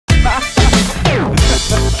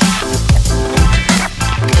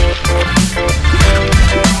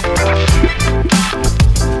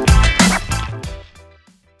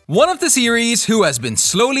One of the series who has been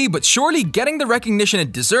slowly but surely getting the recognition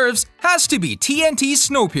it deserves has to be TNT's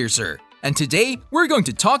Snowpiercer. And today, we're going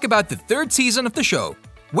to talk about the third season of the show,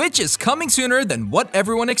 which is coming sooner than what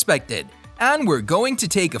everyone expected. And we're going to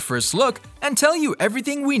take a first look and tell you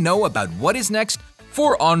everything we know about what is next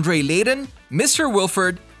for Andre Layton, Mr.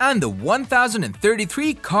 Wilford, and the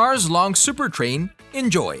 1,033 cars long super train.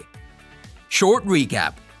 Enjoy. Short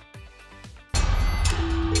recap.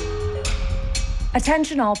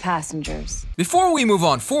 Attention all passengers. Before we move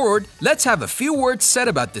on forward, let's have a few words said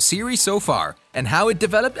about the series so far and how it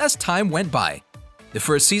developed as time went by. The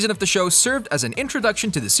first season of the show served as an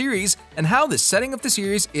introduction to the series and how the setting of the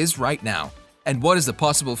series is right now, and what is the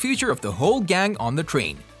possible future of the whole gang on the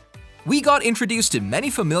train. We got introduced to many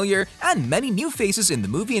familiar and many new faces in the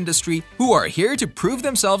movie industry who are here to prove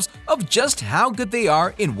themselves of just how good they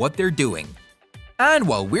are in what they're doing. And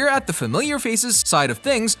while we're at the familiar faces side of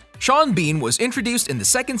things, Sean Bean was introduced in the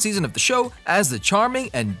second season of the show as the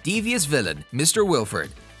charming and devious villain, Mr.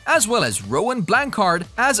 Wilford, as well as Rowan Blanchard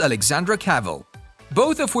as Alexandra Cavill,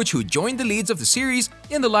 both of which who joined the leads of the series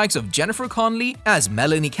in the likes of Jennifer Connelly as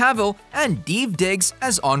Melanie Cavill and Dave Diggs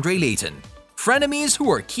as Andre Layton, frenemies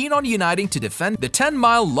who are keen on uniting to defend the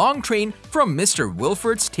 10-mile long train from Mr.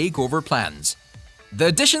 Wilford's takeover plans. The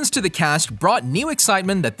additions to the cast brought new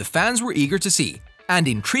excitement that the fans were eager to see, and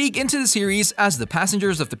intrigue into the series as the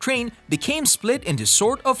passengers of the train became split into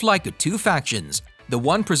sort of like the two factions, the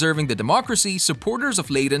one preserving the democracy supporters of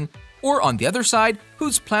Layton, or on the other side,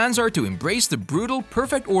 whose plans are to embrace the brutal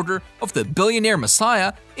perfect order of the billionaire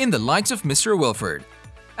messiah in the likes of Mr. Wilford.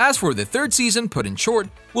 As for the third season, put in short,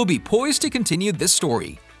 we'll be poised to continue this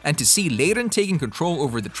story, and to see Layton taking control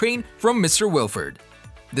over the train from Mr. Wilford.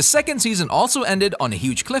 The second season also ended on a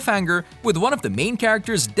huge cliffhanger with one of the main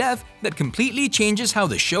characters' death that completely changes how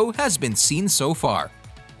the show has been seen so far.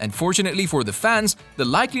 And fortunately for the fans, the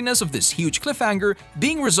likeliness of this huge cliffhanger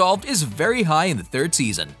being resolved is very high in the third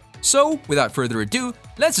season. So, without further ado,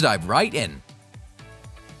 let's dive right in.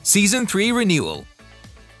 Season 3 Renewal.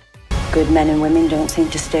 Good men and women don't seem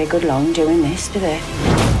to stay good long doing this, do they?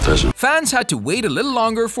 Fans had to wait a little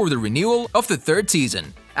longer for the renewal of the third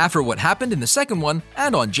season, after what happened in the second one,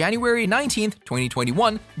 and on January 19th,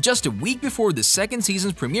 2021, just a week before the second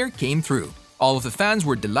season's premiere came through. All of the fans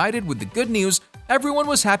were delighted with the good news. Everyone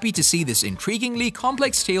was happy to see this intriguingly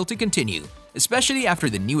complex tale to continue, especially after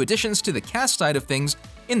the new additions to the cast side of things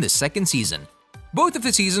in the second season. Both of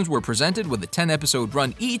the seasons were presented with a 10-episode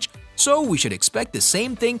run each, so we should expect the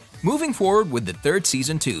same thing moving forward with the third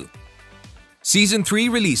season too. Season 3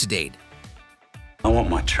 release date. I want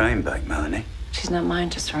my train back, Melanie. She's not mine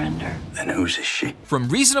to surrender. Then whose is she? From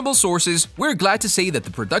reasonable sources, we're glad to say that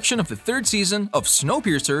the production of the third season of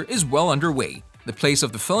Snowpiercer is well underway. The place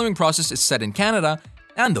of the filming process is set in Canada,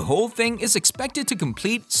 and the whole thing is expected to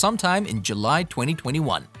complete sometime in July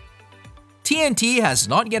 2021. TNT has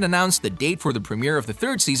not yet announced the date for the premiere of the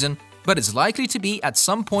third season, but is likely to be at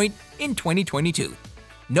some point in 2022.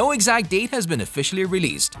 No exact date has been officially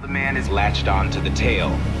released. The man is latched on to the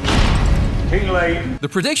tail. The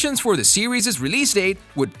predictions for the series' release date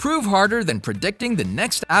would prove harder than predicting the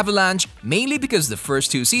next avalanche, mainly because the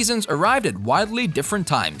first two seasons arrived at wildly different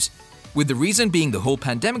times, with the reason being the whole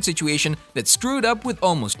pandemic situation that screwed up with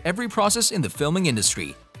almost every process in the filming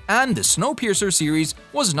industry. And the Snowpiercer series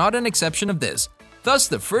was not an exception of this. Thus,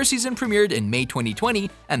 the first season premiered in May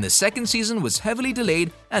 2020, and the second season was heavily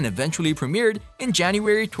delayed and eventually premiered in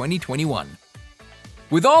January 2021.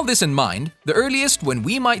 With all this in mind, the earliest when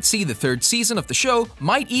we might see the third season of the show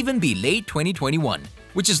might even be late 2021,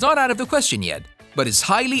 which is not out of the question yet, but is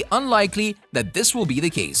highly unlikely that this will be the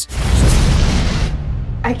case.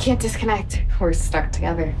 I can't disconnect. We're stuck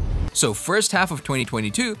together. So first half of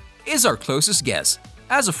 2022 is our closest guess.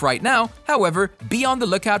 As of right now, however, be on the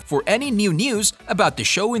lookout for any new news about the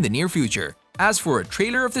show in the near future. As for a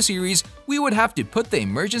trailer of the series, we would have to put the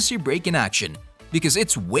emergency brake in action, because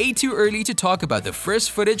it's way too early to talk about the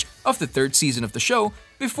first footage of the third season of the show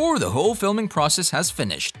before the whole filming process has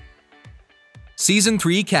finished. Season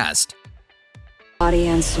 3 cast. Body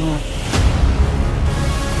and soul.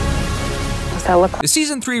 What's that look like? The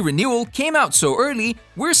Season 3 renewal came out so early,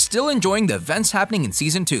 we're still enjoying the events happening in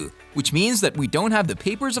Season 2, which means that we don't have the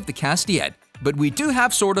papers of the cast yet, but we do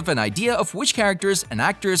have sort of an idea of which characters and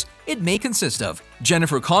actors it may consist of.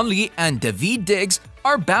 Jennifer Connelly and Daveed Diggs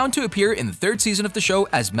are bound to appear in the third season of the show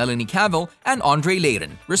as Melanie Cavill and Andre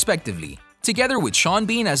Layton, respectively, together with Sean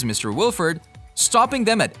Bean as Mr. Wilford, stopping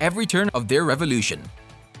them at every turn of their revolution.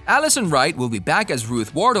 Alison Wright will be back as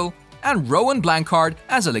Ruth Wardle, and Rowan Blanchard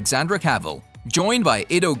as Alexandra Cavill, joined by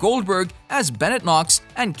Iddo Goldberg as Bennett Knox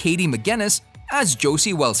and Katie McGuinness as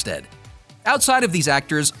Josie Wellstead. Outside of these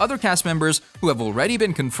actors, other cast members who have already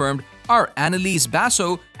been confirmed are Annalise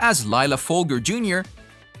Basso as Lila Folger Jr.,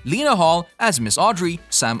 Lena Hall as Miss Audrey,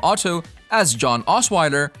 Sam Otto as John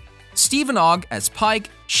Osweiler, Stephen Ogg as Pike,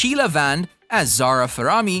 Sheila Vand as Zara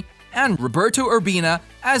Farami, and Roberto Urbina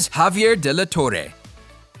as Javier de la Torre.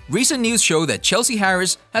 Recent news show that Chelsea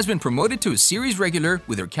Harris has been promoted to a series regular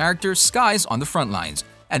with her character Skies on the front lines,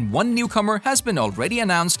 and one newcomer has been already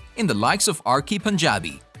announced in the likes of Arki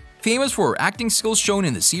Punjabi. Famous for her acting skills shown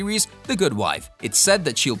in the series The Good Wife, it's said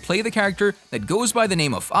that she'll play the character that goes by the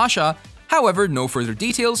name of Asha. However, no further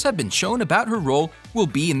details have been shown about her role will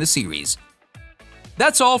be in the series.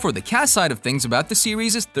 That's all for the cast side of things about the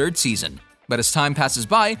series' third season. But as time passes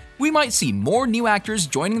by, we might see more new actors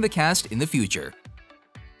joining the cast in the future.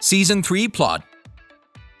 Season 3 plot.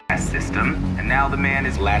 System, and now the man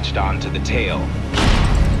is latched on to the tail.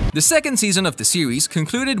 The second season of the series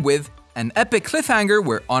concluded with an epic cliffhanger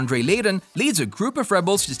where Andre Layden leads a group of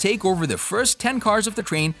rebels to take over the first 10 cars of the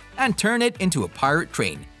train and turn it into a pirate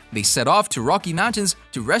train. They set off to Rocky Mountains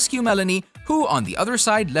to rescue Melanie, who on the other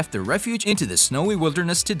side left their refuge into the snowy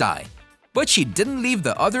wilderness to die. But she didn't leave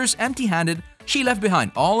the others empty-handed. She left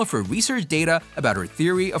behind all of her research data about her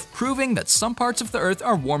theory of proving that some parts of the Earth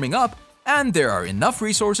are warming up and there are enough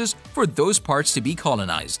resources for those parts to be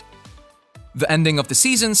colonized. The ending of the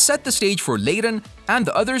season set the stage for Layden and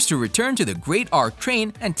the others to return to the Great Arc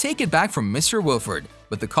Train and take it back from Mr. Wilford,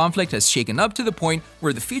 but the conflict has shaken up to the point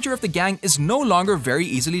where the future of the gang is no longer very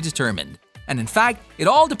easily determined. And in fact, it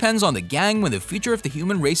all depends on the gang when the future of the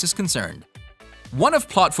human race is concerned. One of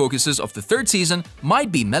plot focuses of the third season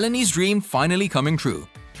might be Melanie's dream finally coming true.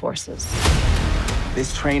 Forces.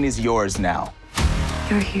 This train is yours now.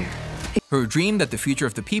 You're here. Her dream that the future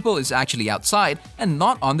of the people is actually outside and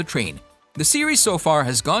not on the train. The series so far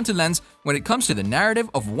has gone to lengths when it comes to the narrative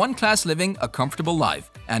of one class living a comfortable life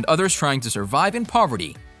and others trying to survive in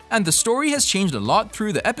poverty. And the story has changed a lot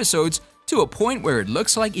through the episodes to a point where it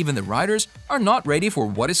looks like even the writers are not ready for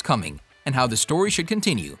what is coming and how the story should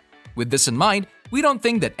continue. With this in mind, we don't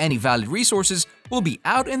think that any valid resources will be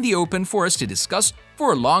out in the open for us to discuss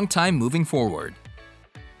for a long time moving forward.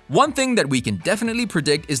 One thing that we can definitely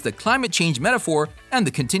predict is the climate change metaphor and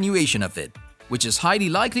the continuation of it, which is highly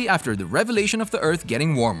likely after the revelation of the Earth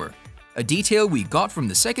getting warmer, a detail we got from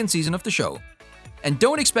the second season of the show. And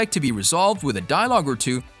don't expect to be resolved with a dialogue or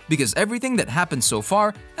two because everything that happened so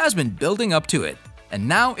far has been building up to it, and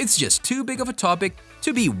now it's just too big of a topic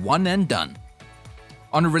to be one and done.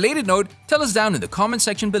 On a related note, tell us down in the comment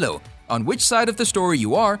section below on which side of the story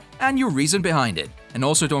you are and your reason behind it. And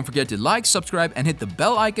also don't forget to like, subscribe, and hit the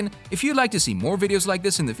bell icon if you'd like to see more videos like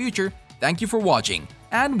this in the future. Thank you for watching,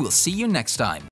 and we'll see you next time.